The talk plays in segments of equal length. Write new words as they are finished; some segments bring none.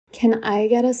Can I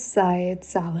get a side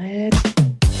salad?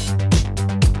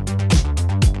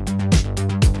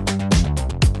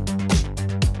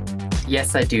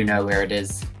 Yes, I do know where it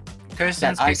is.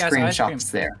 Kirsten's That ice Kick-Ass cream Ice Cream.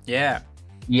 shop's there. Yeah,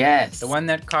 Yes. the one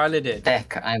that Carla did.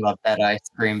 Heck, I love that ice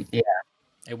cream. Yeah.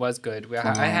 It was good.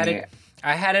 I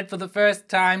had it for the first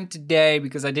time today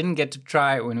because I didn't get to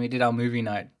try it when we did our movie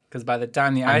night. Because by the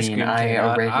time the ice cream came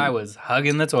out, I was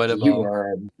hugging the toilet bowl. You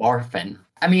were barfing.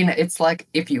 I mean, it's like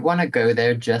if you want to go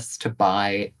there just to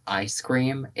buy ice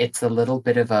cream, it's a little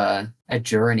bit of a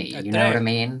journey. You know what I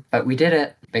mean? But we did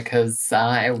it because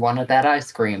I wanted that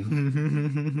ice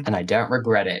cream. And I don't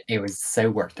regret it. It was so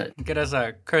worth it. Get us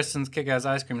a Kirsten's Kick-Ass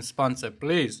Ice Cream sponsor,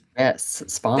 please. Yes,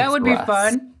 sponsor That would be us.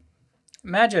 fun.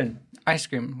 Imagine ice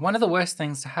cream. One of the worst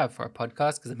things to have for a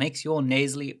podcast because it makes you all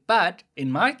nasally. But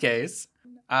in my case,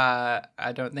 I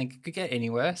don't think it could get any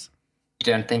worse.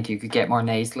 You don't think you could get more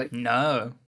nasally?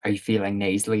 No. Are you feeling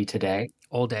nasally today?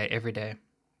 All day, every day.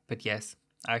 But yes,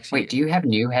 actually. Wait, do you have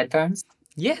new headphones?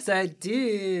 Yes, I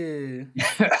do.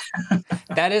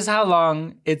 That is how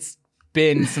long it's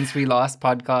been since we last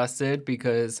podcasted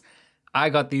because I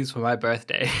got these for my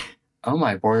birthday. Oh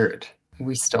my word.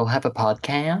 We still have a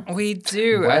podcast? We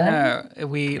do. What? I know.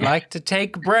 We like to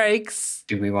take breaks.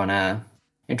 Do we want to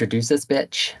introduce this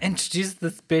bitch? Introduce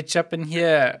this bitch up in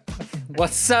here.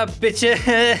 What's up,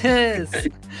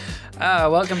 bitches?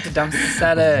 Welcome to Dumpster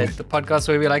Salad, the podcast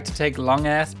where we like to take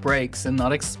long-ass breaks and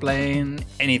not explain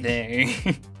anything.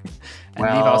 And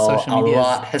leave our social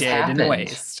media dead in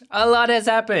waste. A lot has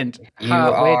happened.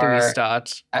 Where do we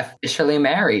start? Officially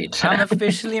married. I'm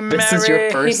officially married. This is your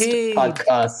first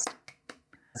podcast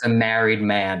as a married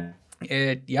man.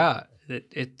 It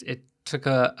took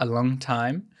a long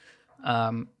time.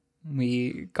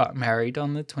 We got married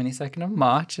on the 22nd of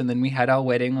March, and then we had our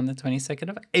wedding on the 22nd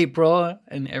of April,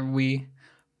 and we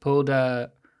pulled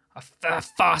a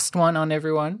fast one on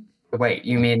everyone. Wait,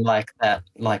 you mean like that?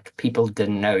 Like people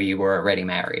didn't know you were already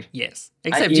married? Yes,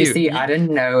 except you. See, I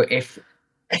didn't know if.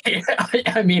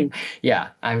 I mean, yeah,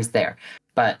 I was there,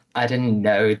 but I didn't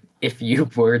know if you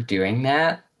were doing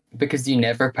that because you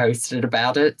never posted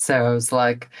about it. So I was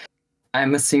like,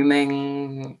 I'm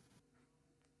assuming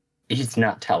he's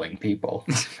not telling people.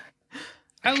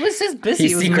 I was just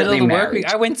busy. It was the middle of the work week.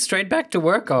 I went straight back to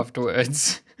work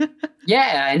afterwards.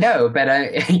 Yeah, I know,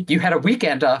 but you had a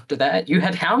weekend after that. You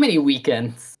had how many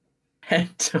weekends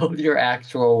until your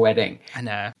actual wedding? I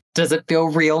know. Does it feel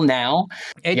real now?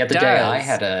 The other day I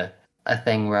had a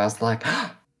thing where I was like,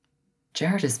 oh,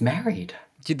 Jared is married.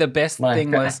 Dude, the best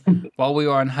thing was while we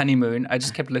were on honeymoon, I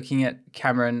just kept looking at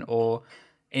Cameron or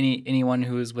anyone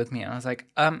who was with me, and I was like,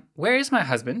 where is my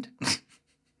husband?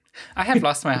 I have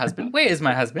lost my husband. Where is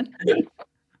my husband?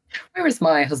 Where is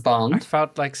my husband? I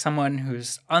felt like someone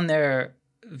who's on their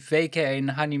vacay and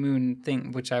honeymoon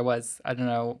thing, which I was. I don't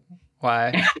know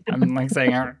why. I'm like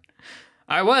saying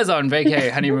I was on vacay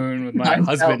honeymoon with my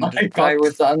husband. Like I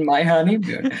was on my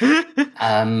honeymoon.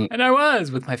 And I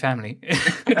was with my family.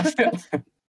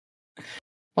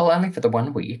 Well, only for the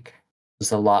 1 week.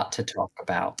 There's a lot to talk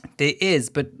about. There is,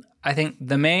 but I think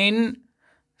the main,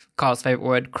 Carl's favorite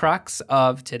word, crux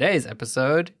of today's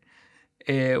episode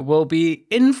will be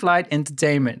in-flight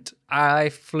entertainment. I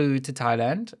flew to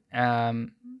Thailand,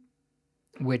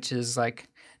 which is like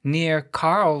near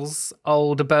Carl's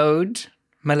old abode,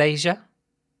 Malaysia.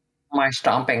 My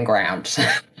stomping grounds.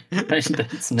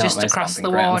 It's not just across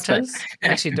the waters.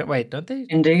 Actually, don't they?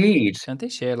 Indeed. Don't they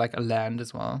share like a land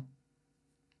as well?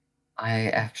 I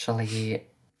actually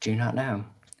do not know.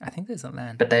 I think there's a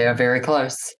land. But they are very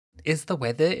close. Is the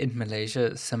weather in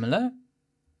Malaysia similar?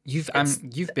 You've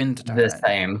been to Thailand. The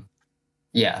same.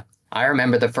 Yeah. I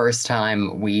remember the first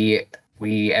time we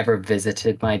ever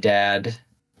visited my dad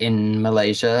in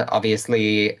Malaysia.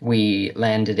 Obviously, we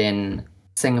landed in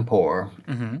Singapore,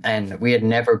 and we had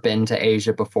never been to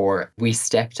Asia before. We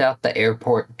stepped out the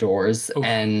airport doors,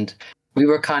 and we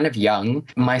were kind of young.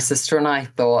 My sister and I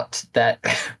thought that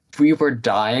we were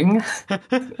dying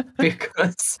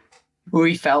because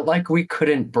we felt like we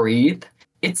couldn't breathe.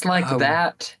 It's like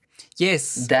that.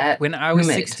 Yes. That when I was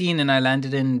 16 and I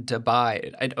landed in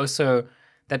Dubai, I'd also,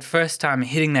 that first time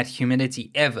hitting that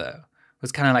humidity ever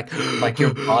was kind of like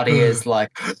your body is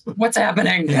like, what's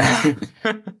happening?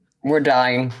 We're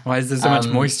dying. Why is there so much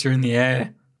moisture in the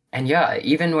air? And yeah,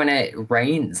 even when it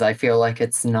rains, I feel like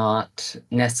it's not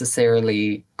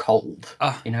necessarily cold.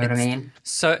 You know what I mean?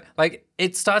 So, like,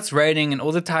 it starts raining and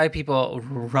all the Thai people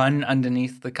run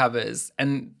underneath the covers.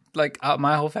 And, like,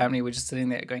 my whole family were just sitting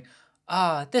there going,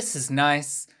 this is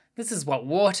nice. This is what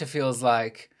water feels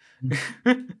like.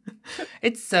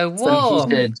 It's so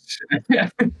warm.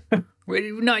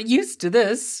 We're not used to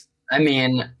this. I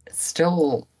mean,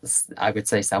 still, I would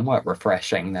say somewhat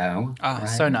refreshing though, Oh,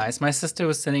 so right? nice. My sister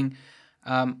was sitting,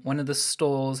 one of the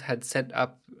stalls had set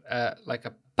up like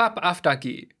a pap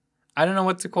aftaki. I don't know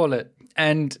what to call it.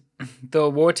 And the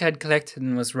water had collected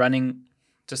and was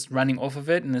just running off of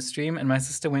it in the stream. And my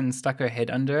sister went and stuck her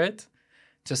head under it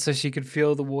just so she could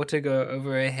feel the water go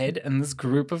over her head. And this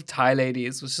group of Thai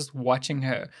ladies was just watching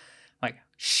her, like,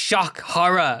 shock,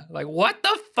 horror. Like, what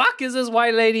the fuck is this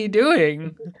white lady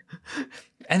doing?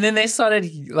 And then they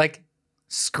started, like,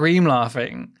 scream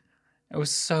laughing. It was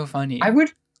so funny. I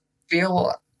would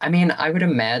I would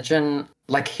imagine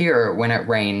like here when it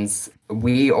rains,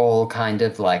 we all kind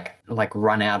of like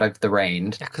run out of the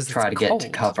rain, Yeah, 'cause try it's to get to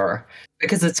cold. cover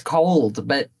because it's cold.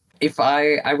 But if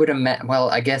I would imagine, well,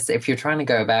 I guess if you're trying to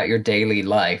go about your daily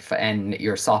life and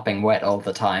you're sopping wet all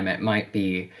the time, it might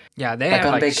be Yeah, they like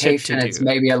have on like shit vacation. to It's do.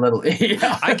 maybe a little.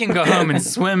 Yeah. I can go home and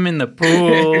swim in the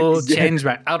pool, Yeah. change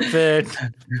my outfit.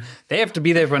 They have to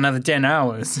be there for another 10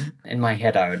 hours. In my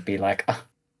head, I would be like, "Ugh,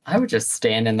 I would just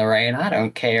stand in the rain. I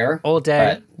don't care All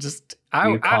day. But Just you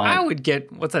I can't would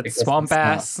get, what's that, because swamp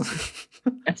it's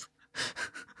not. ass?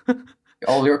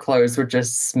 All your clothes would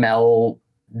just smell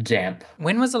damp.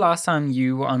 When was the last time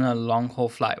you were on a long haul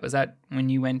flight? Was that when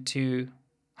you went to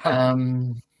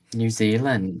home? New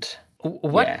Zealand.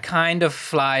 What Yeah. kind of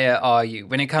flyer are you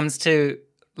when it comes to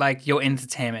like your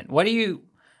entertainment? What do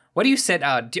you set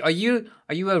out? Are you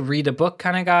a read a book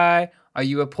kind of guy? Are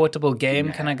you a portable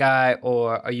game kind of guy,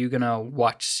 or are you gonna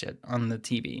watch it on the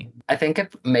TV? I think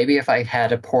if I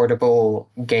had a portable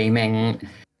gaming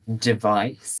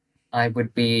device, I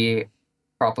would be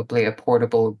probably a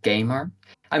portable gamer.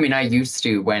 I mean, I used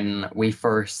to when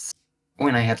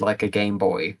I had like a Game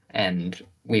Boy and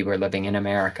we were living in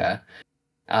America.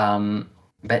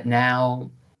 But now,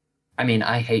 I mean,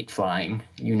 I hate flying.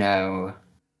 You know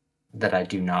that I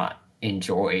do not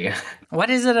enjoy. What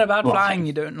is it about Why? flying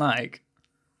you don't like?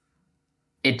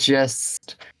 It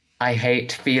just, I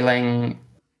hate being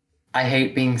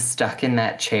stuck in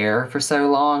that chair for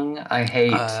so long. I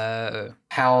hate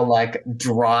how like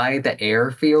dry the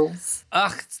air feels.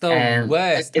 Ugh, it's the And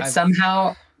worst. it's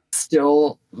somehow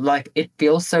still like it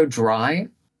feels so dry,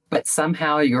 but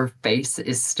somehow your face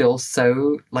is still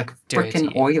so like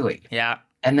freaking Dirty. oily. Yeah.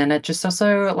 And then it just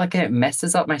also like it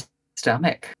messes up my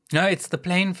stomach. No, it's the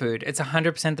plain food. It's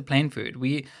 100% the plain food.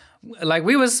 We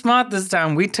were smart this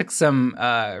time. We took some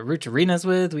Rutarinas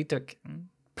with. We took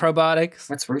probiotics.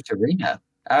 What's Rutarina?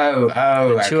 Oh,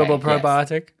 okay. Chewable Yes.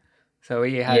 probiotic. So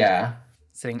we had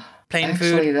sitting plain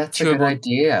Actually, food. that's chewable a good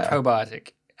idea.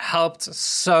 Probiotic helped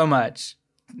so much.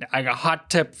 I got a hot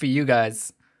tip for you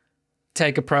guys.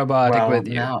 Take a probiotic with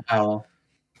you. No,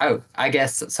 I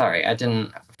guess, sorry, I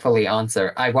didn't fully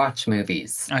answer. I watch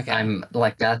movies. Okay. I'm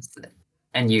like,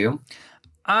 and you?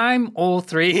 I'm all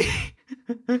three.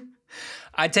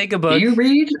 I take a book. Do you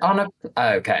read on a,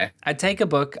 okay. I take a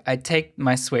book, I take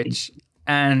my Switch,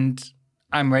 and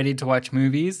I'm ready to watch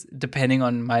movies depending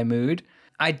on my mood.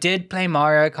 I did play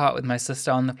Mario Kart with my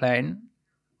sister on the plane,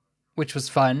 which was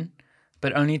fun,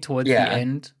 but only towards the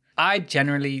end. I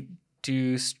generally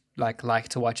do like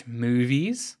to watch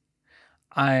movies.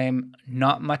 I'm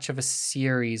not much of a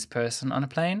series person on a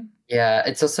plane. Yeah,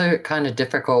 it's also kind of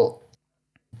difficult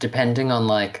depending on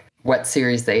like what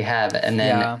series they have, and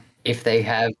then if they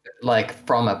have like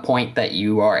from a point that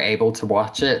you are able to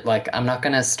watch it. Like I'm not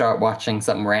gonna start watching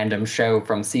some random show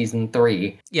from season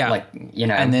 3. Yeah, like you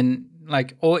know, and then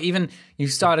like, or even you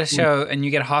start a show and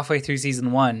you get halfway through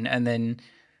season 1, and then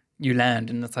you land,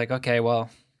 and it's like, okay, well,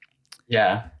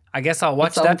 yeah. I guess I'll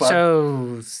watch that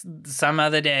show some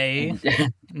other day.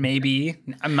 Maybe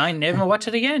I might never watch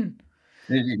it again.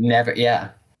 Never, yeah.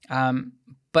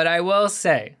 But I will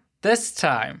say this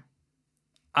time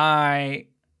I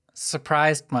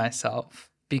surprised myself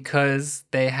because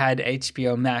they had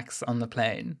HBO Max on the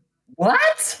plane.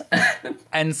 What?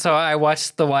 And so I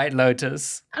watched The White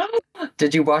Lotus.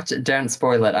 Did you watch it? Don't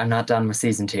spoil it. I'm not done with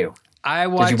season 2.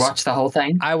 Did you watch the whole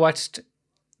thing? I watched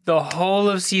the whole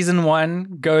of season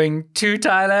 1 going to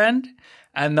Thailand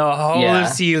and the whole of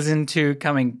season 2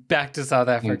 coming back to South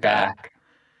Africa.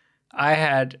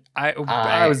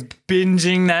 I was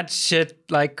binging that shit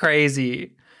like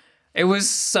crazy. It was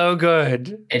so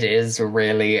good. It is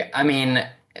really, I mean,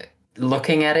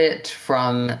 looking at it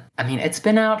from, I mean, it's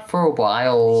been out for a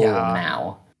while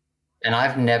now. And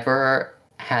I've never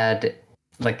had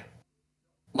like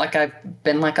I've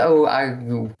been like, oh,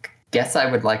 I guess I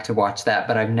would like to watch that,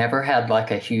 but I've never had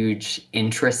like a huge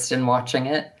interest in watching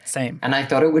it. Same. And I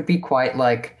thought it would be quite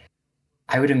like,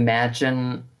 I would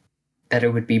imagine that it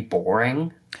would be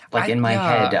boring. Like in my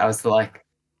head, I was like,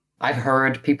 I've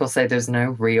heard people say there's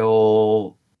no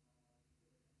real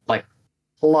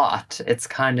plot. It's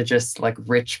kind of just like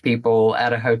rich people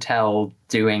at a hotel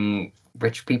doing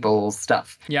rich people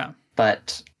stuff. Yeah.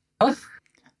 But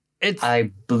It's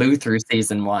I blew through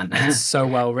season 1. it's so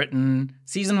well written.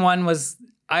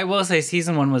 I will say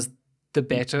season 1 was the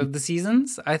better of the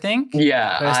seasons, I think.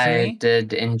 Yeah, I personally.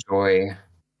 did enjoy.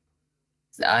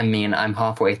 I mean, I'm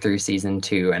halfway through season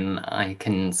 2, and I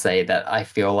can say that I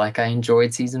feel like I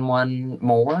enjoyed season 1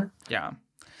 more. Yeah.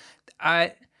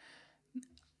 I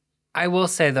will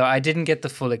say, though, I didn't get the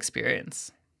full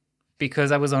experience.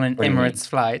 Because I was on an What do you mean? Emirates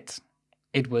flight,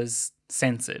 it was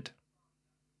censored.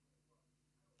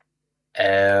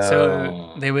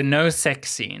 So Oh. there were no sex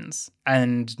scenes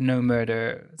and no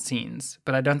murder scenes.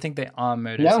 But I don't think there are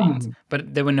murder No. scenes.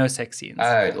 But there were no sex scenes.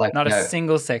 Oh, like Not a no.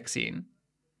 single sex scene.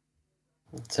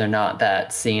 So not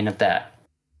that scene of that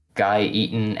guy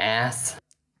eating ass.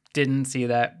 Didn't see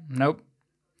that. Nope.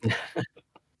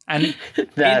 And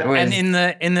That was and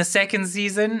in the second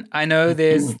season, I know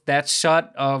there's that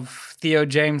shot of Theo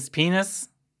James' penis.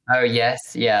 Oh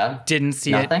yes, yeah. Didn't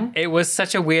see Nothing? it. It was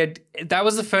such a weird. That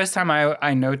was the first time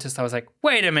I noticed. I was like,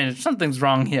 wait a minute, something's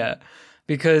wrong here,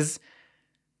 because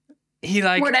he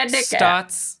like Where'd that dick at?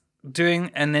 starts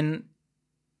doing, and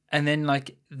then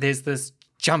like there's this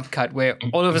jump cut where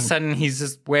all of a sudden he's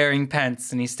just wearing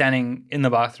pants and he's standing in the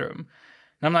bathroom,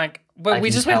 and I'm like, but I we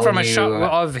can just went tell from a shot you-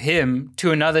 of him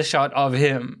to another shot of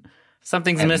him.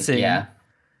 Something's missing. Yeah.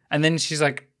 And then she's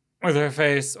like, with her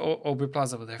face, Aubrey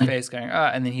Plaza with her face going,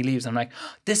 and then he leaves. I'm like,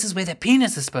 this is where the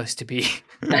penis is supposed to be.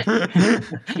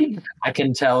 I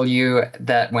can tell you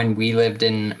that when we lived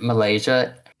in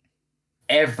Malaysia,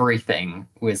 everything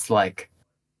was like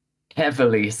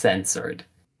heavily censored.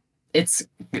 It's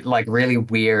like really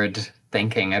weird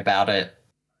thinking about it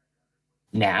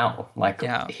now. Like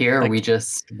Yeah, here like- we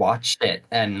just watched it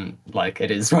and like it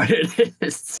is what it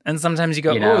is. And sometimes you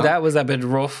go, You know? oh, that was a bit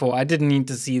rough, or I didn't need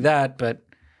to see that. But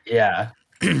Yeah.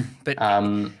 but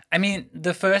I mean,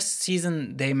 the first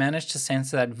season, they managed to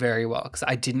censor that very well because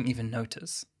I didn't even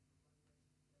notice.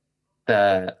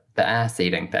 The ass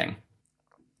eating thing.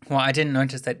 Well, I didn't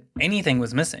notice that anything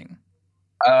was missing.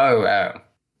 Oh.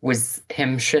 Was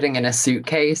him shitting in a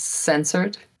suitcase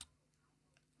censored?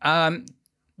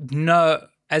 No,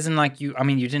 as in like you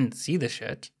didn't see the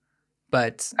shit,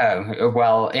 but Oh,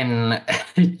 well,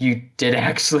 you did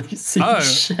actually see Oh.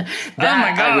 shit. Oh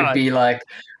That my I would God. be like,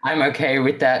 I'm okay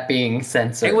with that being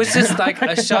censored. it was just like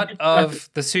a shot of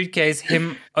the suitcase,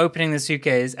 him opening the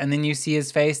suitcase, and then you see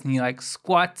his face and he like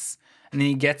squats and then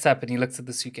he gets up and he looks at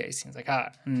the suitcase. He's like,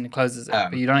 and then he closes it,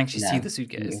 but you don't actually see no. the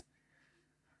suitcase.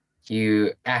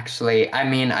 You actually, I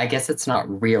mean, I guess it's not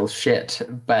real shit,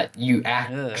 but you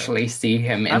actually see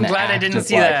him in I'm the glad I act didn't of,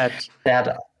 see like, that.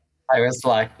 That I was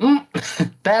like,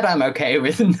 that I'm okay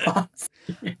with not.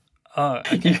 Oh,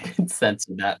 okay. You can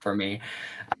censor that for me.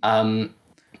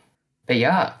 But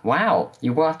yeah, wow,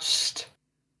 you watched.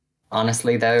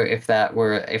 Honestly, though, if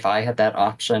I had that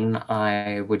option,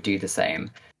 I would do the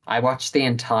same. I watched the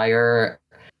entire.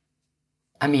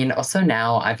 I mean, also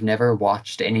now I've never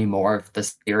watched any more of the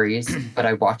series, but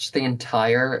I watched the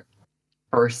entire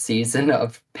first season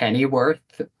of Pennyworth,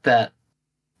 that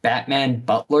Batman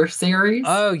Butler series.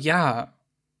 Oh yeah.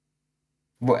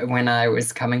 When I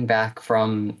was coming back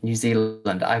from New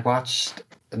Zealand, I watched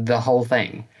the whole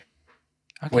thing.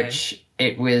 Okay. Which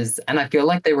it was, and I feel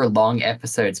like they were long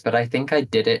episodes, but I think I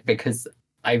did it because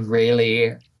I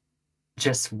really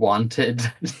just wanted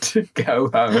to go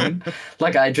home.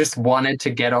 Like I just wanted to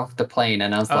get off the plane,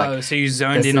 and I was like, so you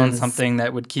zoned this in on is- something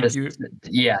that would keep this- you.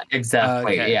 yeah,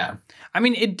 exactly, Okay. yeah. I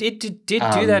mean, it did do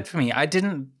that for me. I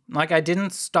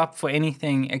didn't stop for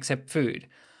anything except food.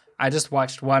 I just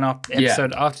watched one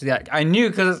episode after that. I knew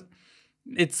because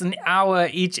it's an hour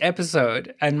each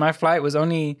episode, and my flight was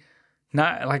only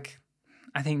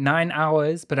I think 9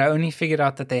 hours, but I only figured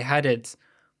out that they had it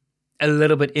a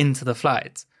little bit into the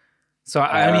flight. So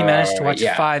I only managed to watch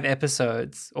 5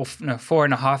 episodes, or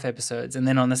 4.5 episodes, and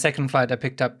then on the second flight I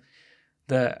picked up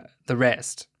the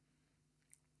rest.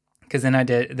 Because then I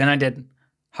did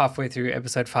halfway through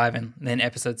episode 5 and then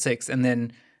episode 6, and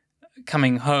then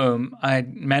coming home I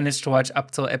managed to watch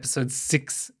up till episode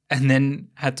 6, and then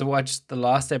had to watch the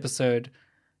last episode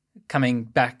coming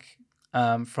back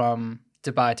from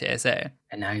Dubai to SA.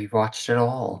 And now you've watched it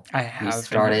all. I have. You and it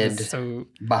started was so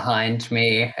behind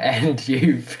me, and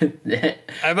you've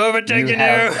I've overtaken you.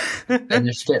 have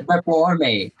finished it before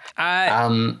me.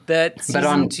 That but season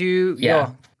on 2,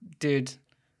 yeah. dude.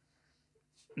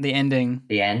 The ending.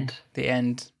 The end. The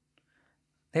end.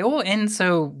 They all end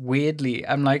so weirdly.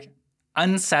 I'm like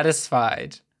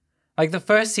unsatisfied. Like the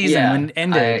first season when it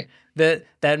ended,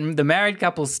 the married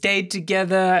couple stayed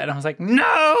together, and I was like,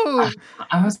 no, no.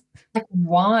 I was like,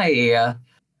 why?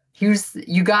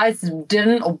 You guys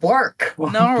didn't work.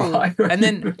 No. Why were And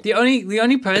then you- the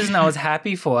only person I was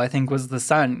happy for, I think, was the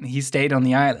son. He stayed on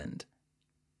the island.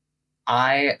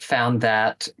 I found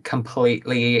that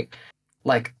completely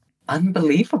like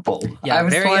unbelievable. Yeah, I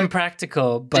was very like,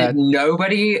 impractical, but did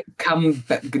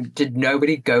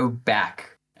nobody go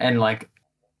back and like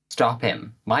stop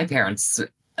him? My parents,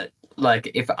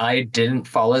 like, if I didn't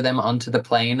follow them onto the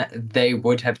plane, they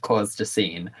would have caused a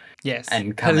scene yes,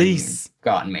 and come police. and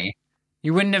gotten me.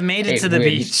 You wouldn't have made it It to the would-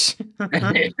 beach.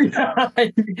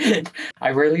 I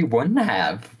really wouldn't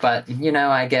have, but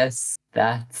I guess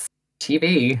that's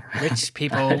TV. Rich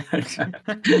people.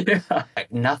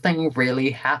 Nothing really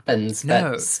happens,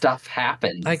 No. but stuff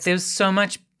happens. Like there's so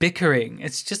much bickering.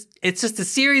 It's just a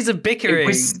series of It bickering.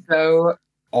 was so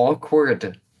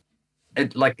awkward.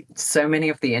 Like so many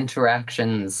of the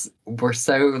interactions were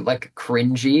so like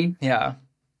cringy. Yeah.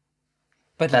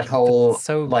 But That whole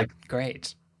so like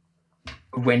great.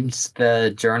 when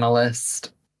the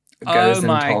journalist Oh goes and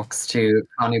my- talks to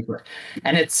Connie,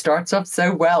 and it starts off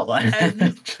so well,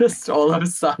 and just all of a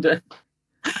sudden,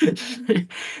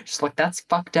 she's like, "That's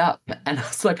fucked up," and I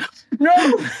was like,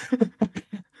 "No,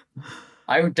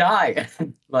 I would die."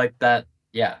 Like that,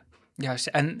 yeah. Gosh,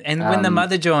 and when the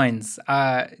mother joins,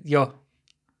 that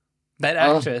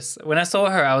actress, when I saw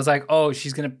her, I was like, oh,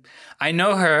 I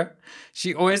know her.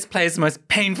 She always plays the most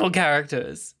painful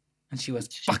characters. And she was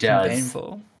fucking does.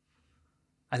 painful.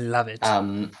 I love it.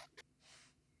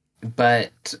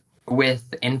 But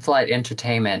with in-flight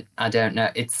entertainment, I don't know,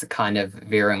 it's kind of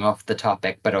veering off the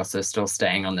topic, but also still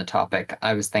staying on the topic.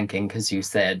 I was thinking, because you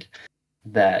said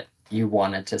that you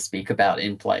wanted to speak about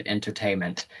in-flight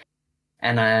entertainment.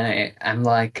 And I'm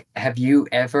like, have you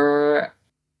ever...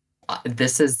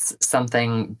 This is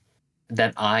something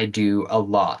that I do a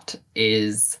lot,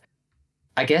 is...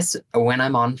 I guess when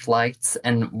I'm on flights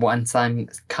and once I'm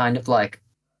kind of like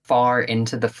far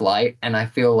into the flight and I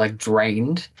feel like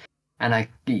drained and I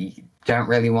don't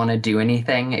really want to do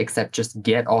anything except just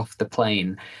get off the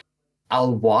plane,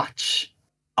 I'll watch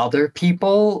other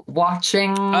people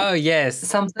watching oh, yes.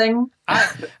 something. I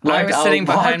was I'll sitting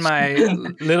behind watch- my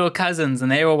little cousins and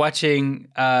they were watching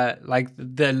like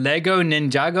the Lego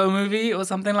Ninjago movie or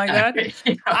something like that.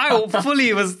 I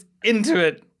fully was into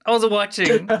it. I was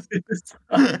watching.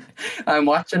 I'm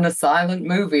watching a silent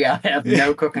movie. I have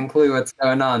no fucking clue what's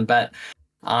going on, but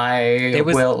There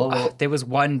was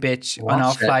one bitch on our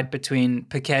watch it. flight between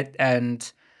Phuket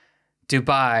and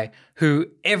Dubai who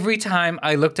every time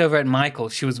I looked over at Michael,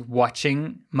 she was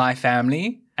watching my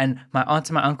family, and my aunt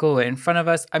and my uncle were in front of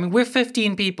us. I mean, we're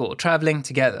 15 people traveling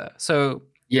together. So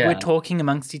we're talking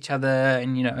amongst each other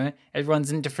and,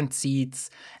 everyone's in different seats.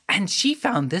 And she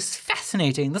found this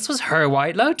fascinating. This was her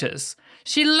White Lotus.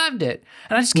 She loved it.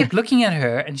 And I just kept looking at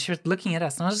her and she was looking at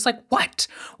us. And I was just like, what?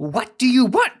 What do you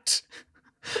want?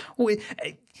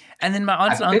 And then my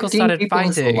aunt and uncle 15 started people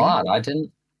is fighting. a lot. I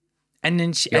didn't. And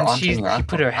then she Your aunt and your put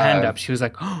uncle. her hand up. She was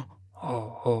like,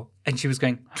 oh. And she was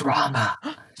going, Drama.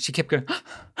 she kept going,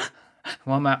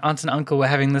 while my aunt and uncle were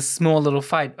having this small little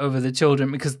fight over the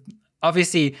children, because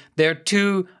obviously there are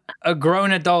two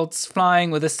grown adults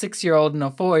flying with a 6-year-old and a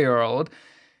 4-year-old.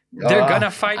 They're going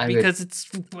to fight because it's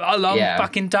a long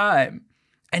fucking time.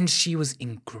 And she was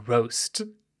engrossed.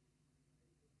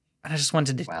 And I just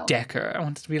wanted to deck her. I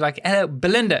wanted to be like,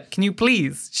 Belinda, can you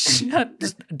please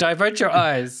just divert your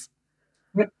eyes?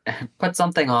 Put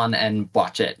something on and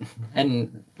watch it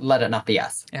and let it not be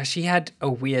us. Yeah, she had a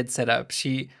weird setup.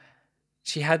 She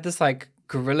had this like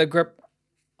gorilla grip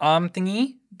arm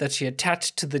thingy that she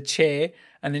attached to the chair,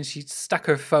 and then she stuck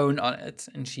her phone on it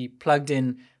and she plugged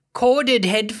in corded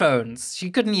headphones. She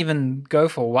couldn't even go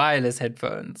for wireless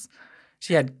headphones.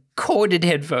 She had corded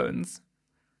headphones.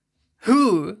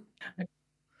 Who?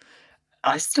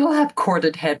 I still have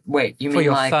corded head. Wait, you For mean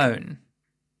your like phone?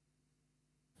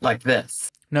 like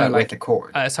this? No, but like with a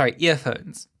cord. sorry,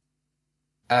 earphones.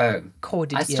 Oh,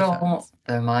 Corded I still. earphones.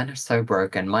 Though mine are so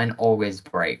broken. Mine always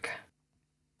break.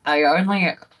 I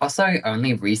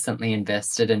only recently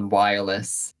invested in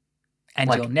wireless, And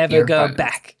like, you'll never go earphones.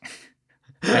 back.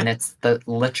 and it's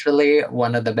literally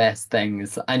one of the best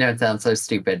things. I know it sounds so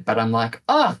stupid, but I'm like,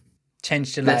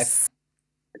 Changed your life. this,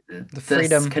 The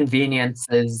freedom. this convenience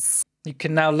is You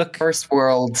can now look. first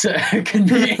world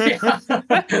convenience.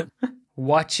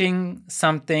 Watching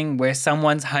something where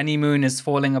someone's honeymoon is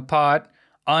falling apart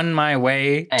on my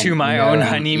way And to my own knowing-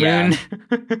 honeymoon.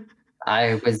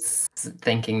 I was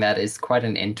thinking that is quite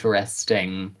an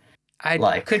interesting I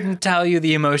Like, couldn't tell you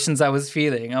the emotions I was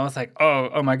feeling. I was like,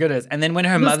 oh my goodness. And then when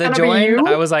her This mother gonna be joined, you?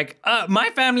 I was like, my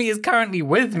family is currently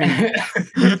with me.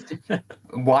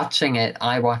 watching it,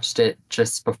 I watched it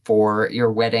just before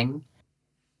your wedding.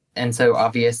 And so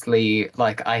obviously,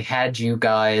 like, I had you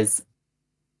guys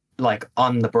like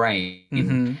on the brain,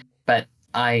 hmm but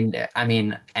I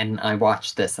mean, and I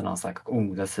watched this and I was like,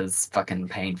 oh, this is fucking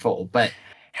painful. But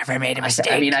Have I made a I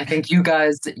mistake? mean, I think you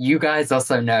guys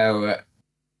also know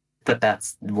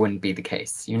that wouldn't be the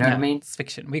case. You know what I mean? It's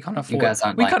fiction. We can't You guys afford.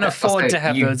 aren't We like can't that. afford Also, to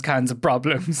have those kinds of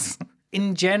problems.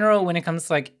 In general, when it comes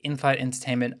to like in-flight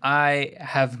entertainment, I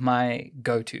have my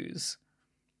go-tos,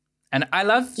 and I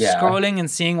love Yeah. scrolling and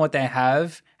seeing what they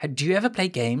have. Do you ever play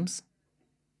games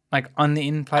like on the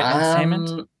in-flight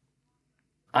entertainment?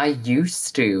 I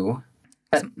used to,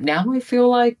 but now I feel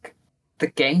like the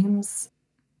games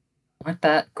aren't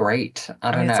that great.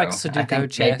 I don't It's like know. I Sudoku,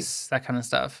 think maybe, chess, that kind of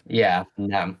stuff. yeah,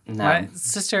 no. My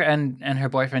sister and her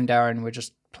boyfriend Darren were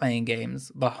just playing games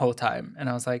the whole time, and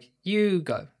I was like, "You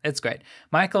go, it's great."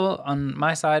 Michael on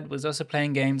my side was also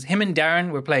playing games. Him and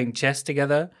Darren were playing chess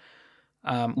together,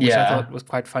 which I Yeah. thought was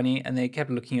quite funny. And they kept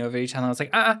looking over each other. I was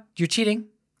like, you're cheating,"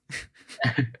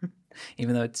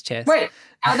 even though it's chess. Wait,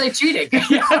 how are they cheating?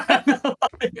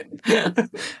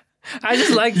 I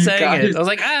just liked You saying it. guys- I was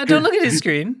like, don't look at his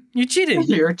screen. You're cheating.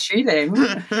 You're cheating.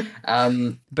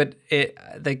 But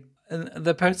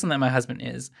the person that my husband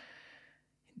is,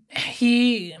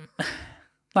 he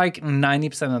like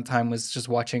 90% of the time was just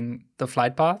watching the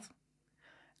flight path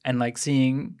and like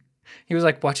seeing. He was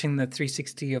like watching the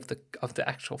 360 of the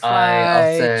actual flight,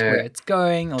 I also where it's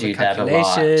going, all the do that a lot.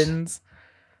 calculations.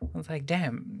 I was like,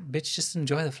 damn, bitch, just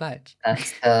enjoy the flight.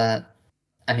 That's I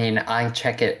mean, I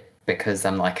check it because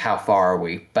I'm like, how far are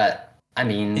we? But I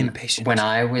mean, Impatient. when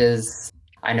I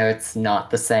know it's not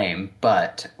the same,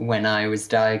 but when I was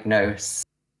diagnosed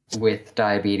with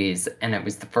diabetes and it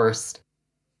was the first,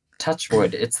 touch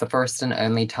wood, it's the first and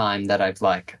only time that I've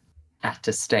like had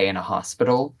to stay in a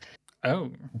hospital.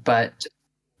 Oh. But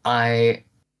I,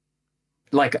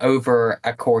 like, over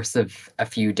a course of a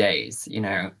few days, you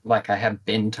know, like I have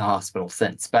been to hospital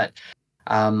since, but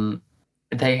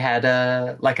they had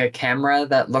a camera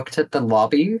that looked at the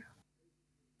lobby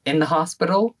in the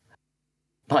hospital.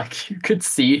 Like, you could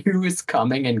see who was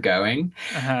coming and going.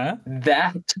 Uh-huh.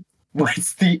 That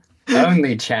was the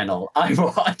only channel I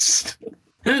watched.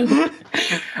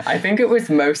 I think it was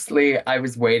mostly I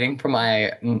was waiting for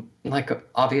my, like,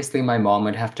 obviously my mom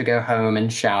would have to go home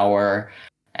and shower,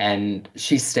 and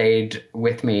she stayed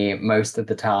with me most of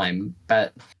the time,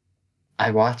 but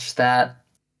I watched that.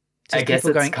 Just I guess people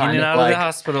it's going kind in and of out like of the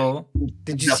hospital.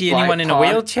 Did you the see flight anyone in a path.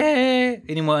 wheelchair?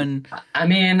 Anyone? I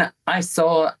mean, I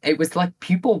saw it was like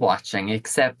people watching,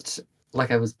 except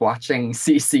like I was watching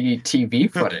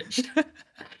CCTV footage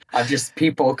of just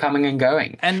people coming and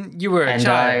going. And you were a And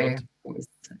child.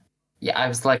 I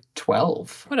was like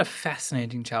 12. What a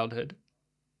fascinating childhood.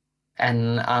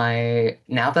 And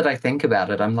now that I think about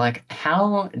it, I'm like,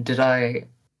 how did I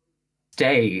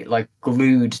stay like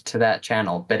glued to that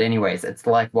channel? But anyways, it's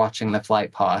like watching the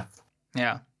flight path.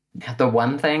 Yeah. The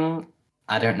one thing,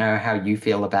 I don't know how you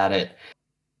feel about it,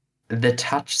 the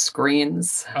touch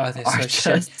screens Oh, they're are so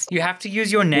shit. just You have to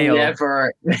use your nail.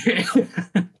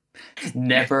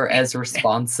 never as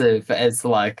responsive as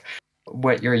like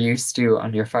what you're used to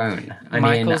on your phone.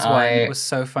 Michael's one was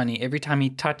so funny. Every time he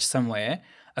touched somewhere,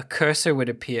 a cursor would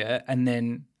appear and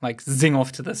then like zing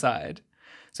off to the side.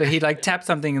 So he'd like tap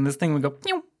something and this thing would go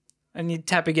pew, and he'd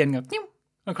tap again and go pew,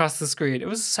 across the screen. It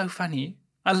was so funny.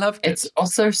 I loved it. It's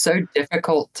also so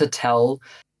difficult to tell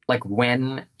like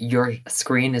when your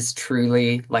screen is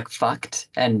truly like fucked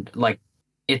and like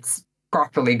it's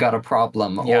properly got a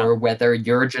problem, Yeah. or whether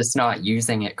you're just not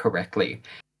using it correctly.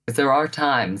 Because there are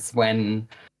times when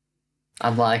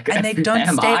I'm like, And they don't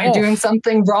am stay I off. doing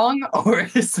something wrong, or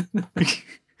is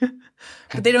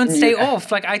But they don't stay Yeah.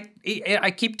 off. Like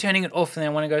I keep turning it off and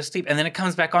then I want to go to sleep and then it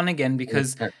comes back on again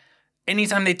because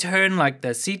anytime they turn like the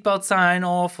seatbelt sign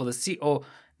off or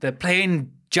the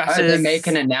plane just they make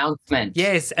an announcement?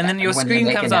 yes, and then your When they screen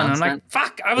make comes on and I'm like, announcement.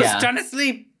 fuck, I was Yeah. trying to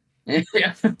sleep.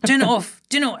 Yeah. Turn it off.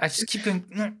 I just keep going.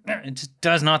 It just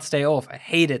does not stay off. I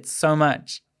hate it so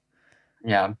much.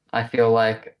 Yeah, I feel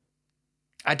like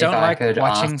I don't if I like could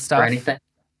watching ask for stuff anything.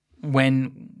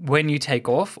 when you take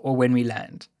off or when we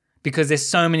land. Because there's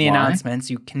so many Why?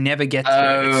 announcements you can never get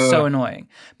through. It's Oh. so annoying.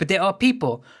 But there are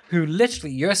people who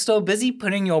literally you're still busy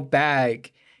putting your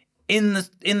bag in the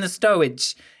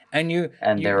stowage and you're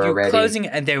already- closing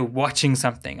it and they're watching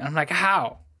something. I'm like,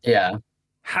 how? Yeah.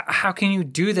 How can you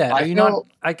do that? I Are you not feel-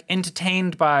 like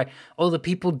entertained by all the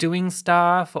people doing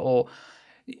stuff or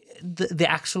the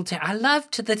actual I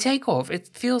loved the takeoff. It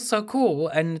feels so cool,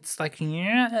 and it's like,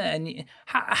 yeah, and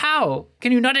how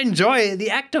can you not enjoy the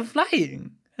act of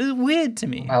flying? It's weird to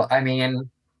me. Well, I mean,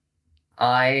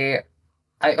 I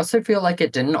also feel like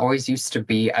it didn't always used to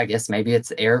be. I guess maybe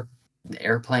it's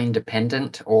airplane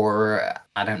dependent, or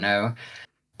I don't know.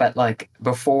 But like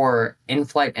before,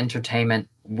 in-flight entertainment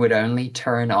would only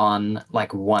turn on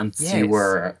like once you Yes.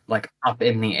 were like up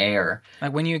in the air.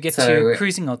 Like when you get to So-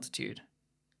 cruising altitude.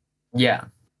 Yeah.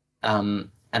 And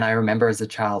I remember as a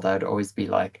child, I'd always be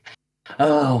like,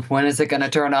 "Oh, when is it gonna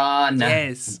turn on?"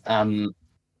 Yes.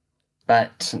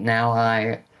 But now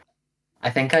I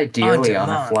think ideally on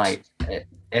a demand. flight,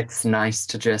 it's nice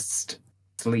to just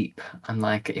sleep. I'm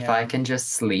like, if I Yeah. can just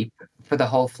sleep for the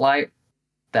whole flight,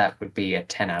 that would be a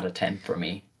 10 out of 10 for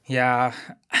me. Yeah.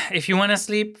 If you want to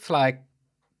sleep, fly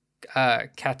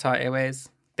Qatar Airways.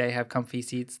 They have comfy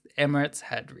seats. Emirates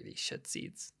had really shit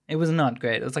seats. It was not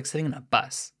great. It was like sitting in a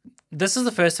bus. This is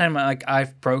the first time like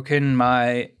I've broken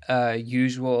my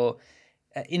usual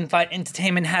in-flight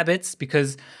entertainment habits,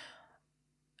 because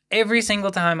every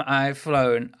single time I've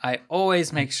flown, I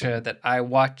always make sure that I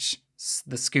watch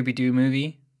the Scooby-Doo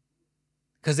movie,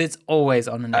 because it's always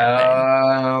on an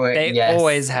airplane. Oh, They yes,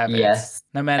 always have it. yes.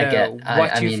 No matter I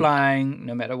what you're mean- flying,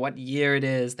 no matter what year it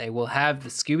is, they will have the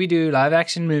Scooby-Doo live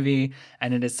action movie,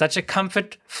 and it is such a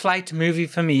comfort flight movie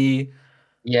for me.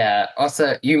 Yeah.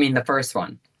 Also, you mean the first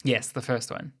one? Yes, the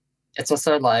first one. It's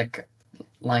also like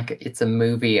it's a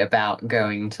movie about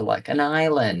going to like an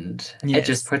island. It Yes.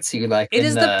 just puts you like It in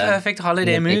is the perfect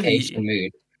holiday in the vacation movie.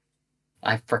 mood.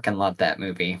 I freaking love that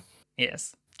movie.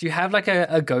 Yes. Do you have like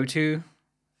a go-to?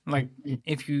 Like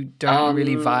if you don't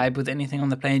really vibe with anything on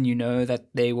the plane, you know that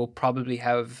they will probably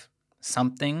have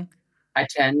something. I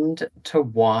tend to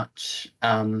watch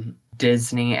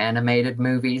Disney animated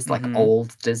movies, like Mhm.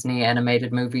 old Disney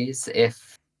animated movies,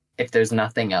 if there's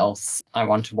nothing else I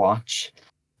want to watch.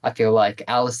 I feel like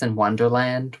Alice in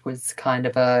Wonderland was kind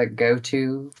of a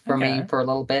go-to for me Okay. for a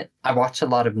little bit. I watch a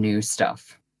lot of new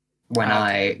stuff when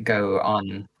I go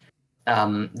on.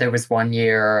 There was one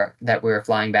year that we were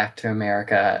flying back to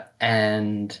America,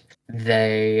 and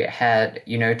they had,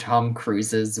 Tom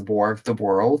Cruise's War of the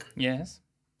Worlds.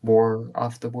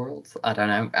 I don't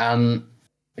know.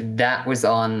 That was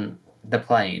on the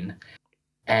plane,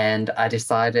 and I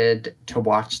decided to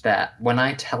watch that. When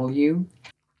I tell you,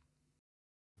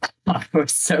 I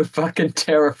was so fucking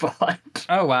terrified.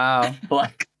 Oh wow.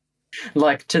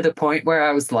 like to the point where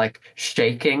I was like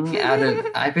shaking out of.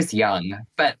 I was young,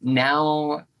 but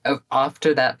now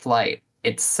after that flight,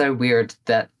 it's so weird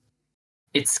that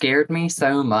it scared me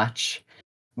so much,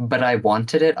 but I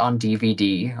wanted it on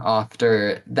DVD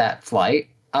after that flight.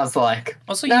 I was like,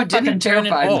 Also, that you didn't fucking turn it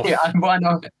terrified off. me. I want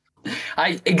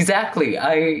to. Exactly.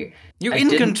 You're I in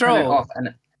didn't turn it control. off,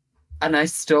 and I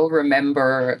still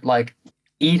remember like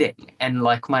eating and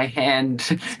like my hand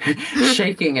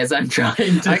shaking as I'm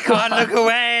trying to. I can't look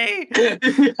away.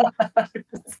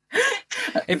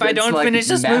 If I It's don't like finish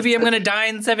this movie, I'm massive- gonna die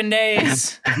in 7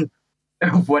 days.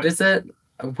 What is it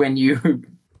when you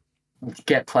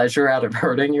get pleasure out of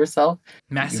hurting yourself?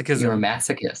 You're a Masochism.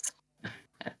 masochist.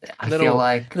 I feel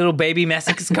like Little baby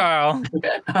masochist Carl.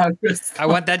 I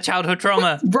want that childhood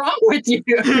trauma. What's wrong with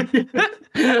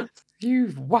you?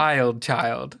 You wild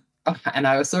child. And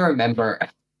I also remember,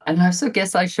 and I also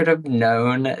guess I should have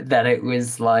known that it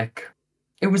was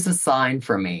a sign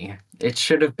for me. It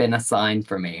should have been a sign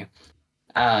for me.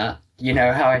 You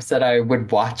know how I said I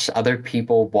would watch other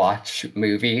people watch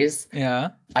movies? Yeah.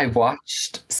 I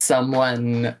watched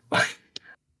someone.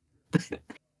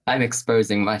 I'm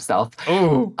exposing myself.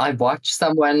 Oh. I watched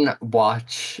someone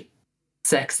watch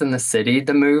Sex and the City,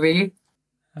 the movie.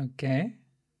 Okay.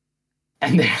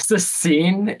 And there's a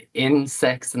scene in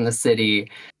Sex and the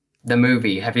City, the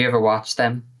movie. Have you ever watched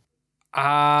them?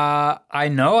 I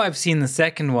know I've seen the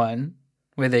second one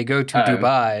where they go to Oh.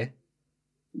 Dubai.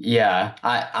 Yeah,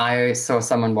 I saw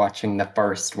someone watching the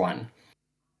first one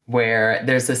where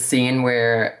there's a scene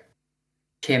where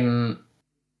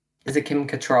is it Kim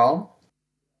Cattrall?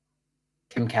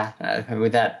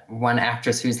 With that one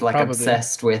actress who's like Probably.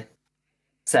 obsessed with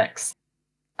sex.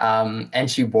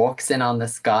 And she walks in on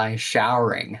this guy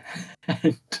showering.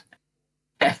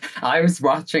 And I was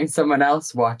watching someone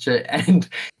else watch it, and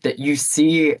that you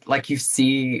see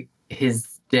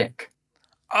his dick.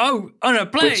 Oh, on a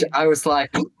plane. Which I was like,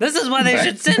 This is why they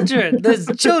should censor it. There's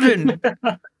children.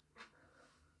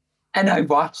 and I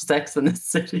watched Sex and the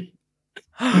City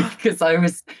because I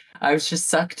was just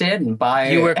sucked in by.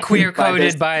 You were queer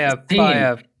coded by a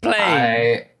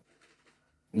plane.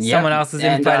 Someone else's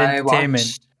in-flight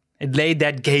entertainment. It laid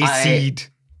that gay seed.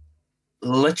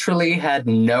 literally had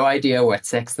no idea what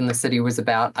Sex and the City was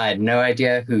about. I had no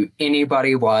idea who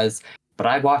anybody was, but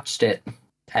I watched it.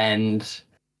 And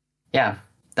yeah,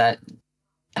 that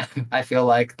I feel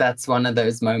like that's one of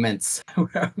those moments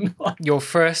where I'm like, Your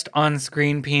first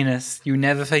on-screen penis. You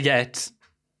never forget.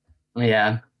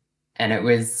 yeah. And it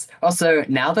was also,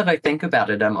 now that I think about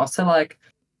it, I'm also like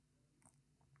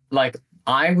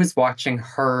I was watching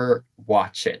her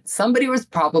watch it. Somebody was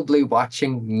probably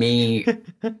watching me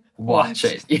watch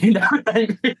it. You know what I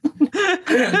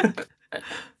mean?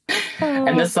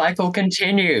 And the cycle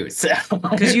continues.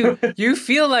 Because you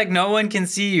feel like no one can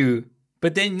see you,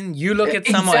 but then you look at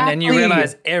someone and you Exactly.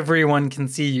 realize everyone can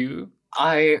see you.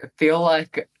 I feel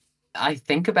like I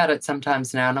think about it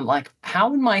sometimes now and I'm like,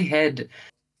 how in my head,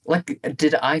 like,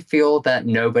 did I feel that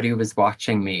nobody was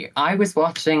watching me? I was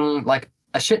watching like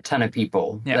a shit ton of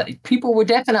people. Yeah. People were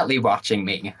definitely watching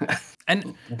me.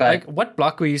 And But like, what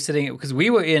block were you sitting at? Because we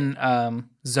were in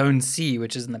Zone C,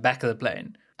 which is in the back of the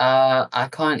plane. I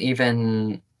can't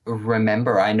even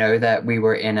remember. I know that we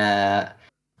were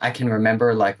I can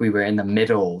remember like we were in the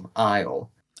middle aisle.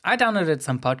 I downloaded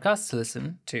some podcasts to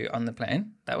listen to on the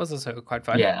plane. That was also quite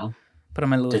fun. Yeah. Put on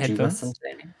my little Did you headphones. listen to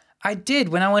any? I did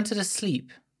when I wanted to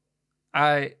sleep.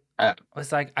 I Oh.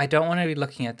 was like, I don't want to be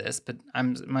looking at this, but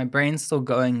my brain's still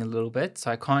going a little bit, so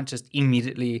I can't just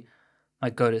immediately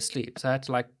like go to sleep. So I had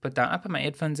to like put my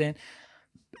headphones in,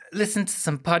 listen to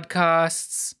some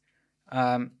podcasts.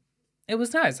 It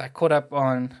was nice. I caught up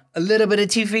on a little bit of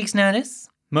Two Freaks Notice,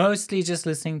 mostly just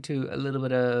listening to a little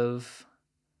bit of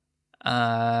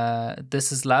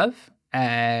This Is Love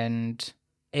and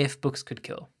If Books Could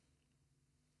Kill.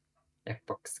 If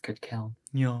Books Could Kill.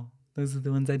 Yeah, those are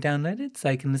the ones I downloaded so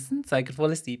I can listen, so I could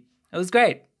fall asleep. It was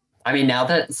great. I mean, now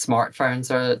that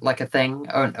smartphones are like a thing,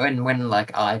 and when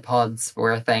like iPods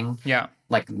were a thing, Yeah.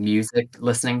 like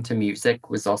listening to music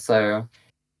was also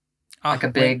like a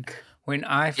big. When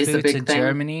I is a flew big to thing.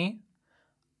 Germany,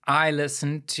 I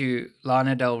listened to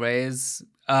Lana Del Rey's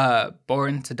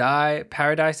Born to Die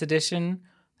Paradise Edition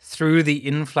through the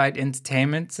in-flight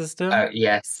entertainment system. Oh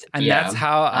yes, And yeah, that's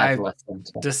how I've I listened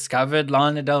to. discovered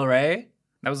Lana Del Rey.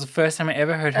 That was the first time I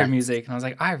ever heard her That's- music. And I was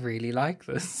like, I really like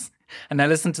this. And I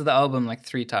listened to the album like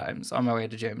 3 times on my way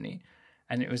to Germany.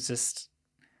 And it was just,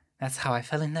 that's how I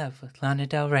fell in love with Lana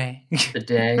Del Rey. The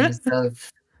days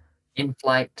of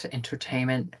in-flight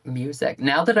entertainment music.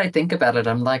 Now that I think about it,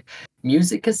 I'm like,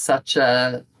 music is such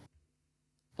a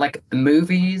like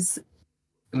movies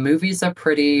are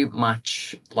pretty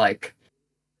much like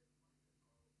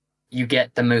you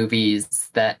get the movies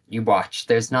that you watch.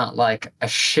 There's not like a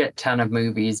shit ton of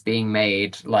movies being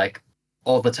made like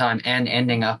all the time and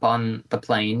ending up on the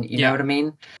plane, you know what I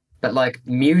mean? But like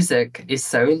music is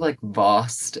so like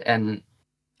vast and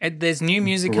There's new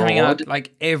music coming out broad.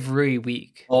 like every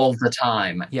week. All the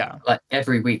time. Yeah. Like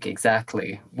every week,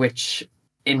 exactly. Which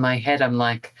in my head, I'm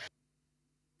like,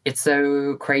 it's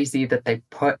so crazy that they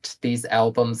put these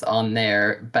albums on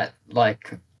there. But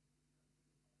like,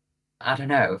 I don't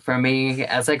know. For me,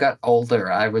 as I got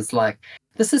older, I was like,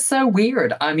 this is so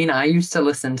weird. I mean, I used to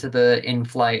listen to the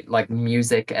in-flight like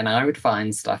music and I would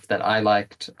find stuff that I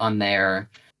liked on there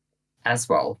as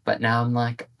well. But now I'm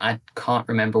like, I can't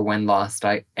remember when last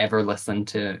I ever listened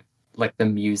to like the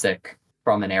music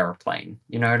from an airplane.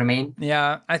 You know what I mean?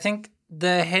 Yeah. I think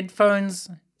the headphones,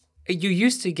 you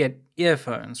used to get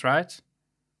earphones, right?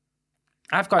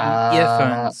 I've gotten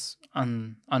earphones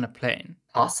on a plane.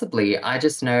 Possibly. I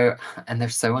just know, and they're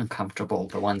so uncomfortable,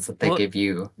 the ones that they give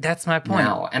you. That's my point.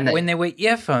 Now. And when they were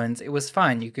earphones, it was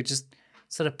fine. You could just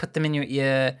sort of put them in your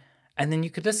ear and then you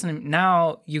could listen.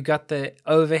 Now you got the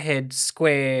overhead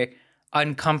square,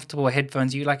 uncomfortable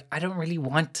headphones. You're like, I don't really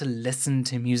want to listen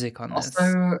to music on this.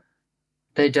 Also,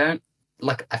 they don't,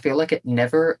 like, I feel like it's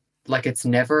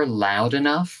never loud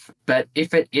enough, but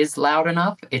if it is loud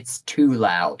enough, it's too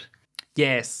loud.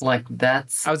 Yes. Like,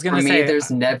 that's, I was going to for say, me, there's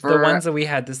never... The ones that we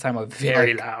had this time were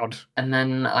very loud. And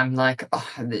then I'm like, oh,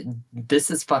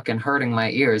 this is fucking hurting my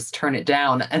ears. Turn it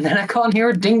down. And then I can't hear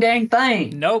a ding-dang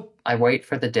thing. Nope. I wait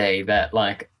for the day that,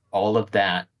 like, all of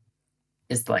that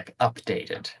is, like,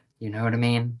 updated. You know what I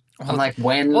mean? I'm like,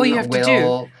 when all you have to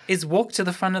do is walk to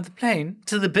the front of the plane,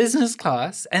 to the business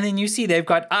class, and then you see they've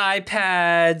got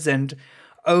iPads and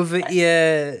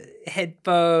over-ear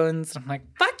headphones. I'm like,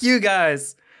 fuck you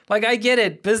guys. Like, I get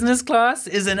it. Business class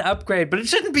is an upgrade, but it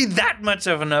shouldn't be that much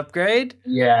of an upgrade.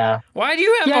 Yeah. Why do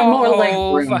you have a more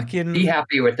whole like fucking be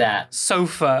happy with that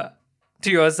sofa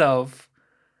to yourself?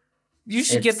 You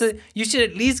should you should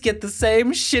at least get the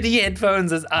same shitty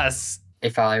headphones as us.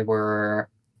 If I were,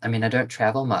 I mean, I don't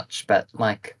travel much, but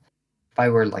like, if I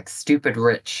were like stupid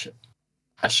rich,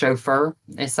 a chauffeur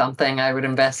is something I would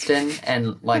invest in,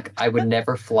 and like I would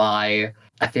never fly.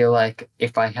 I feel like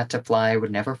if I had to fly, I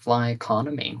would never fly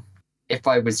economy. If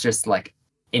I was just like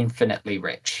infinitely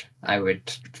rich, I would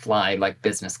fly like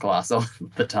business class all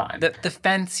the time. The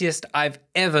fanciest I've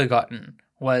ever gotten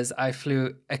was I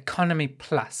flew economy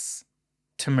plus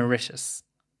to Mauritius,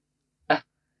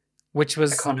 which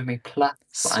was Economy plus.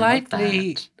 I love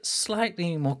that.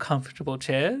 slightly more comfortable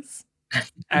chairs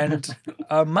and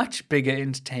a much bigger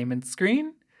entertainment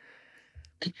screen.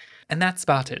 And that's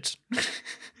about it.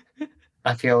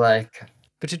 I feel like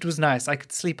But it was nice. I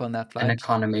could sleep on that flight. an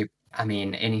economy, I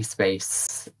mean, any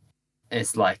space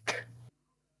is a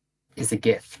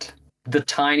gift. The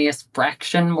tiniest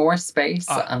fraction more space,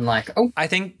 I'm like, oh, I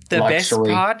think the luxury. best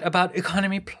part about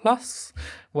Economy Plus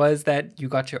was that you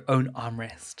got your own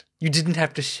armrest. You didn't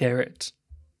have to share it.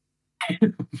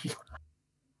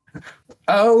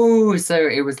 Oh, so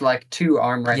it was like two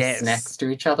armrests Yes. next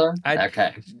to each other?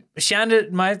 Okay.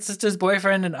 Shanda, my sister's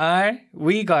boyfriend, and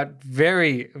we got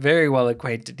very, very well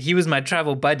acquainted. He was my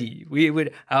travel buddy.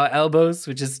 Our elbows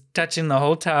were just touching the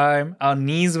whole time. Our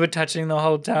knees were touching the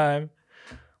whole time.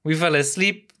 We fell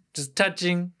asleep, just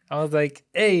touching. I was like,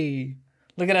 hey,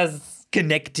 look at us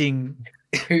connecting.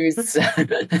 Who's...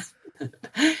 Because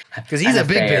he's a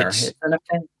big bitch. It's an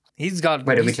affair. He's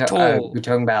Wait, he's tall. we're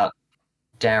talking about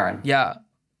Darren. Yeah,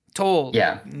 tall.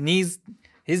 Yeah.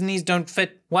 His knees don't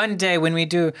fit. One day when we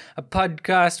do a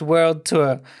podcast world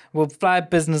tour, we'll fly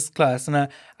business class, and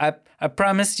I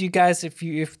promise you guys, if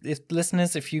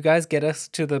listeners, if you guys get us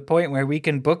to the point where we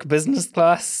can book business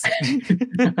class,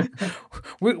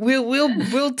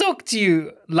 we'll talk to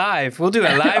you live. We'll do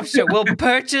a live show. We'll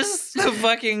purchase the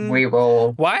fucking We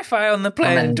will Wi-Fi on the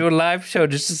plane and do a live show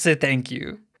just to say thank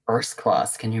you. first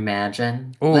class. Can you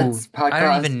imagine? Ooh, Let's podcast I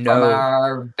don't even from know.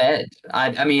 our bed.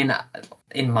 I mean,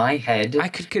 in my head, I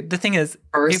could. The thing is,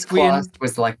 first if we class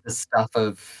was like the stuff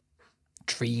of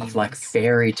dreams, like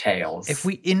fairy tales. if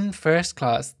we in first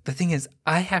class, the thing is,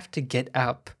 I have to get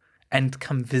up and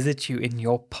come visit you in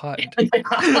your pod. Hey,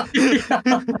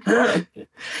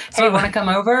 want to come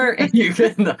over? You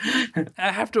can.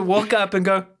 I have to walk up and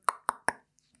go,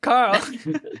 Carl,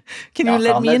 can you Knock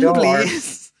let on me the in, door.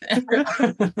 please?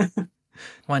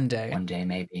 One day. One day,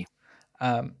 maybe.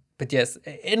 But yes,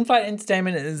 in-flight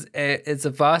entertainment is a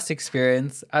vast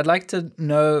experience. I'd like to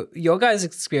know your guys'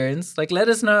 experience. Like, let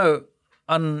us know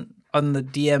on the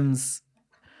DMs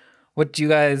what you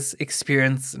guys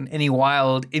experience in any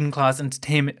wild in-class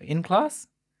entertainment.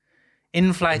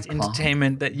 In-flight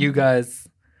entertainment that you guys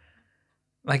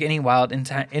like. Any wild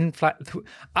in-flight.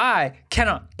 I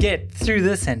cannot get through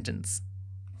this sentence,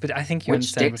 but I think you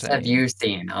Which understand dicks what I have mean. you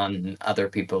seen on other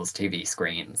people's TV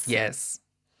screens? Yes.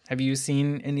 Have you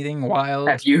seen anything wild?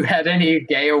 Have you had any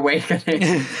gay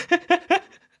awakening?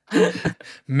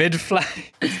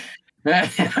 Mid-flight.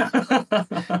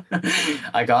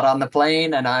 I got on the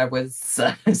plane and I was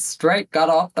straight. Got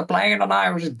off the plane and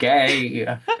I was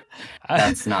gay.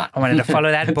 That's not. I wanted to follow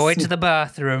that boy to the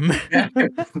bathroom.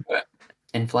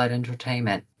 In-flight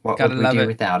entertainment. What Gotta would we love do it.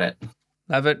 without it?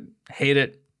 Love it. Hate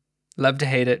it. Love to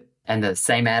hate it. And the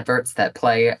same adverts that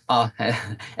play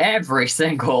every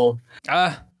single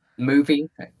movie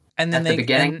And then at the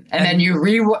beginning, and then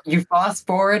you fast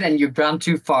forward and you've gone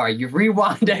too far. You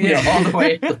rewind and you're all the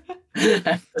way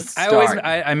at the start.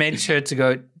 I made sure to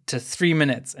go to 3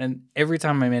 minutes, and every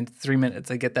time I made 3 minutes,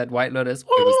 I get that White Lotus. was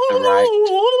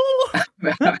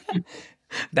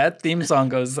That theme song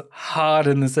goes hard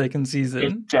in the second season.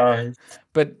 It does.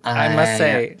 But I must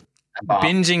say, Bob.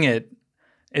 binging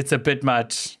it's a bit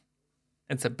much.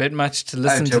 It's a bit much to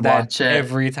listen to to that watch it.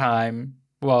 every time.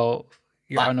 Well,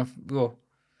 you're on a. Well.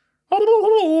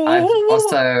 I've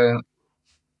also,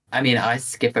 I mean, I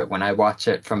skip it when I watch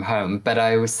it from home, but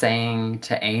I was saying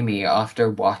to Amy after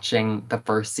watching the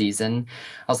first season,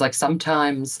 I was like,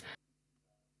 sometimes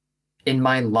in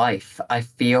my life, I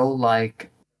feel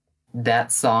like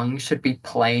that song should be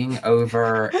playing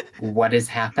over what is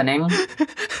happening.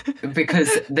 Because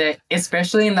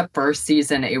especially in the first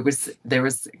season, there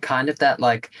was kind of that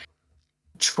like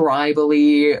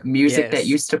tribally music Yes. that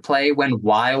used to play when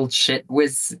wild shit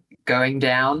was going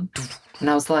down. And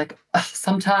I was like, ugh,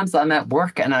 sometimes I'm at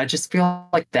work and I just feel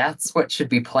like that's what should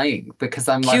be playing, because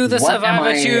I'm Cue like, the what am Survivor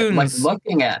I tunes. like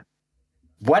looking at?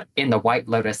 What in the White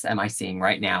Lotus am I seeing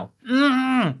right now?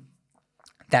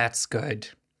 That's good.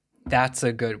 That's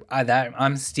a good.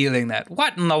 I'm stealing that.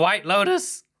 What in the White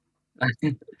Lotus?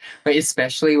 But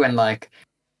especially when like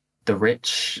the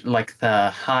rich, like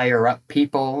the higher up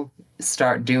people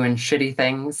start doing shitty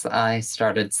things, I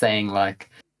started saying like,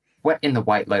 what in the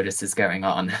White Lotus is going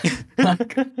on?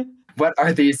 Like, what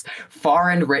are these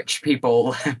foreign rich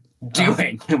people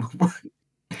doing?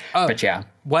 Oh, But yeah.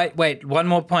 wait, one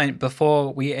more point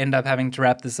before we end up having to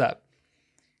wrap this up.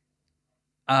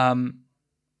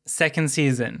 Second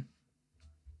season,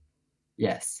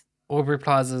 Yes. Aubrey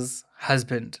Plaza's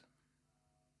husband.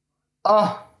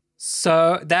 Oh,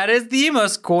 So that is the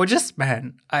most gorgeous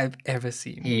man I've ever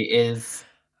seen. he is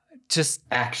Just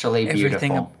actually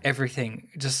beautiful. everything.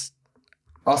 Just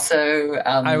Also,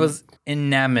 I was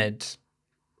enamored.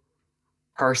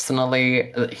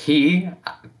 personally,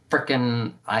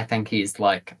 I think he's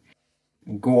like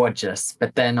gorgeous.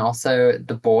 But then also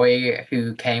the boy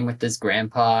who came with his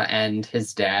grandpa and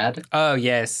his dad, Oh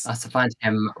yes. I also find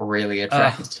him really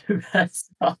attractive as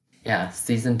well. Yeah,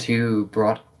 season 2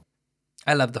 brought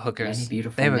I love the hookers. many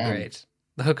beautiful They were men. great.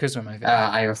 The hookers were my favorite.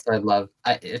 I also love.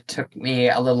 It took me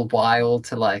a little while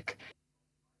to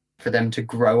for them to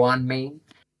grow on me,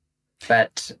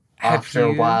 but after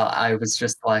a while, I was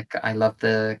just like, I love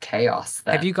the chaos.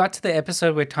 Have you got to the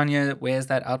episode where Tanya wears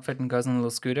that outfit and goes on a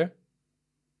little scooter?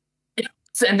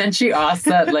 And then she asks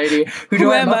that lady, "Who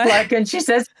do I look like?" And she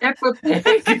says, "Peppa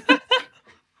Pig."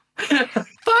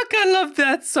 Fuck, I love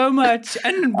that so much.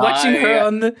 And watching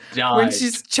her when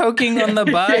she's choking on the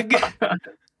bug.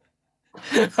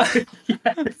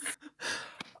 Yes.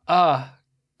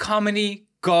 Comedy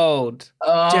gold.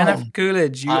 Oh, Jennifer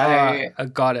Coolidge, you are a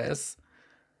goddess.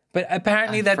 But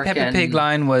apparently that Peppa Pig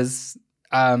line was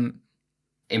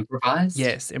improvised?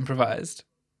 Yes, improvised.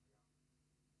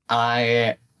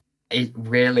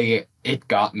 It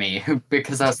got me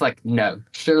because I was like, no,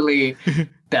 surely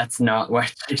that's not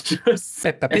what she just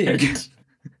said. Peppa Pig.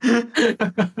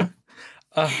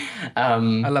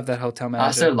 I love that hotel manager. I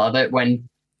also love it when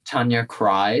Tanya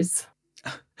cries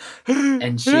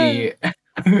and she...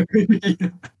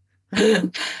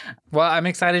 Well, I'm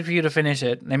excited for you to finish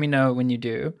it. Let me know when you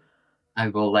do. I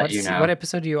will let you know. What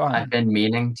episode are you on? I've been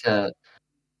meaning to...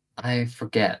 I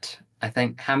forget. I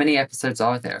think... How many episodes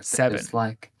are there? 7. It's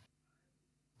like...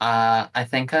 I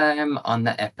think I'm on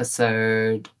the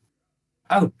episode...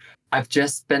 Oh, I've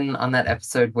just been on that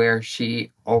episode where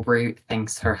Aubrey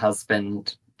thinks her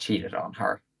husband cheated on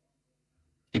her.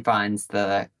 She finds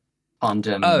the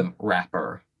condom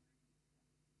wrapper.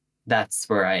 That's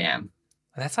where I am.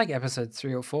 That's like episode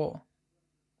 3 or 4.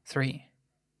 3.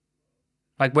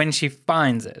 Like when she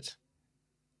finds it.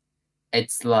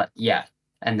 It's like, yeah.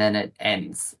 And then it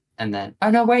ends. And then, oh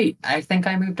no, wait. I think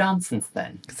I moved on since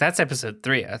then. Because that's episode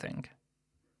 3, I think.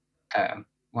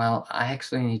 Well, I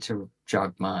actually need to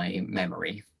jog my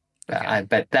memory. Okay.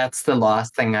 But that's the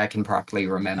last thing I can properly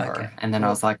remember. Okay. And then I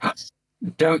was like,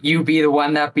 don't you be the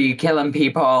one that be killing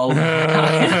people.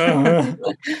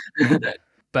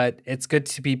 But it's good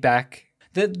to be back.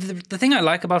 The thing I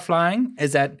like about flying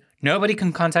is that nobody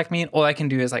can contact me and all I can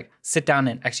do is like sit down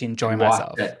and actually enjoy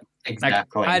myself.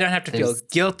 Exactly. Like, I don't have to feel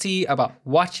guilty about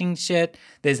watching shit.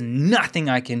 There's nothing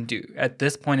I can do at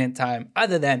this point in time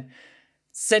other than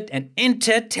sit and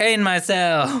entertain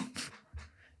myself.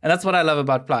 And that's what I love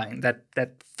about flying, that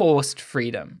forced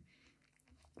freedom.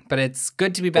 But it's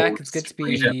good to be back. It's good to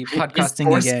be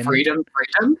podcasting again. Freedom?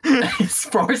 It's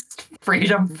forced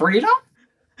freedom?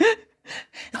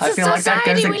 I feel like that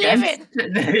goes against.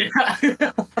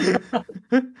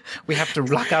 We have to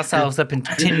lock ourselves up in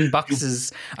tin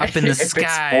boxes up in the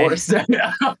sky.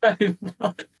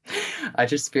 I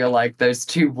just feel like those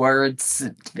two words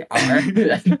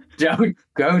don't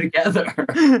go together.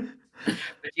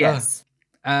 But yes.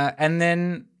 And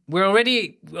then we're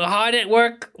hard at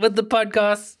work with the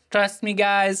podcast. Trust me,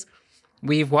 guys.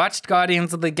 We've watched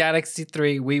Guardians of the Galaxy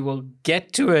 3. We will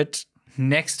get to it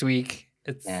next week.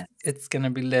 It's going to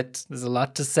be lit. There's a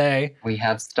lot to say. We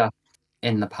have stuff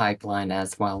in the pipeline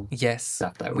as well. Yes.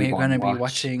 Stuff that we're going to be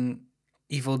watching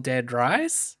Evil Dead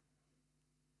Rise.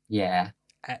 Yeah.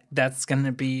 That's going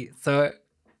to be... So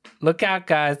look out,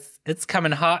 guys. It's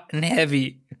coming hot and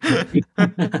heavy.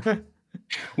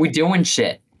 We doing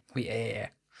shit. Yes.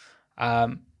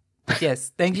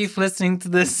 Thank you for listening to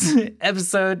this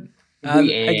episode.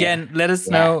 Again, let us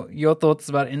know your thoughts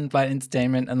about in-flight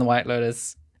entertainment and the White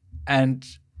Lotus. And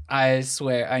I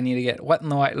swear I need to get What in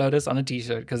the White Lotus on a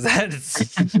t-shirt because that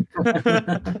is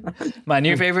my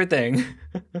new favorite thing.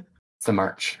 It's the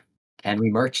merch. Can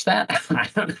we merch that? I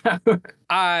don't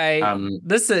know.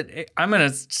 Listen, I'm going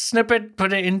to snip it,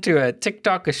 put it into a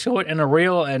TikTok, a short, and a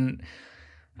reel, and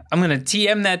I'm going to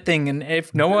TM that thing. And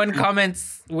if no one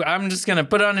comments, I'm just going to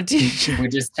put on a t-shirt. We're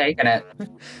just taking it.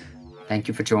 Thank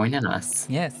you for joining us.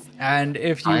 Yes. And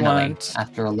if you want...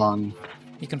 After a long...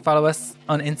 You can follow us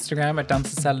on Instagram at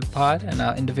Dumpster Salad Pod and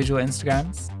our individual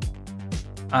Instagrams.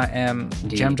 I am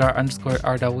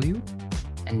Jamjar_RW.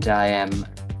 And I am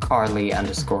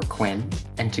Carly_Quinn,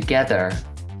 and together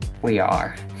we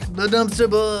are The Dumpster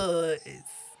Boys.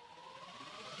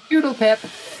 Doodle Pip.